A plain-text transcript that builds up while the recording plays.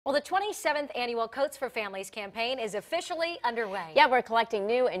Well, the 27th annual Coats for Families campaign is officially underway. Yeah, we're collecting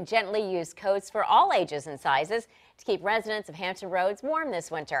new and gently used coats for all ages and sizes to keep residents of Hampton Roads warm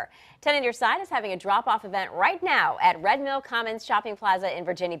this winter. 10 on Your Side is having a drop-off event right now at Red Mill Commons Shopping Plaza in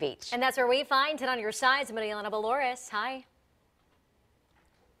Virginia Beach. And that's where we find 10 on Your Side's Marielena Valores. Hi.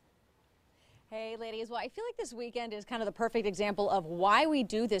 Hey ladies, well I feel like this weekend is kind of the perfect example of why we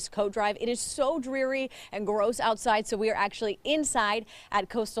do this coat drive. It is so dreary and gross outside, so we are actually inside at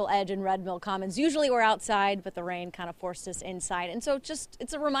Coastal Edge and Red Mill Commons. Usually we're outside, but the rain kind of forced us inside. And so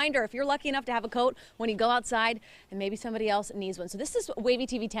it's a reminder, if you're lucky enough to have a coat when you go outside, and maybe somebody else needs one. So this is WAVY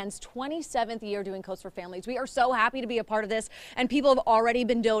TV 10's 27th year doing Coats for Families. We are so happy to be a part of this, and people have already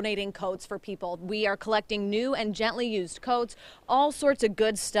been donating coats for people. We are collecting new and gently used coats, all sorts of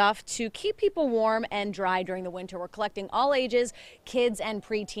good stuff to keep people warm and dry during the winter. We're collecting all ages, kids and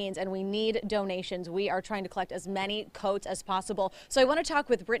preteens, and we need donations. We are trying to collect as many coats as possible. So I want to talk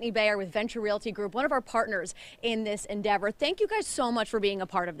with Brittany Bayer with Venture Realty Group, one of our partners in this endeavor. Thank you guys so much for being a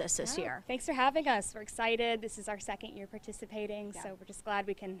part of this year. Thanks for having us. We're excited. This is our second year participating, so we're just glad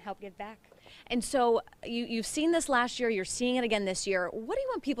we can help give back. And so you've seen this last year, you're seeing it again this year. What do you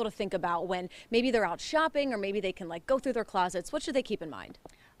want people to think about when maybe they're out shopping or maybe they can like go through their closets? What should they keep in mind?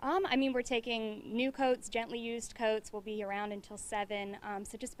 I mean, we're taking new coats, gently used coats. We'll be around until 7,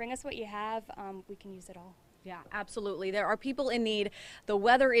 so just bring us what you have. We can use it all. Yeah, absolutely. There are people in need. The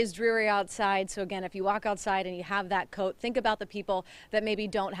weather is dreary outside, so again, if you walk outside and you have that coat, think about the people that maybe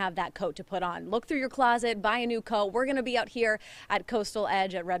don't have that coat to put on. Look through your closet, buy a new coat. We're going to be out here at Coastal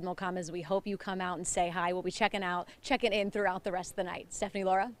Edge at Red Mill Commons. We hope you come out and say hi. We'll be checking in throughout the rest of the night. Stephanie,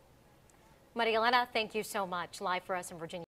 Laura? Marielena, thank you so much. Live for us in Virginia.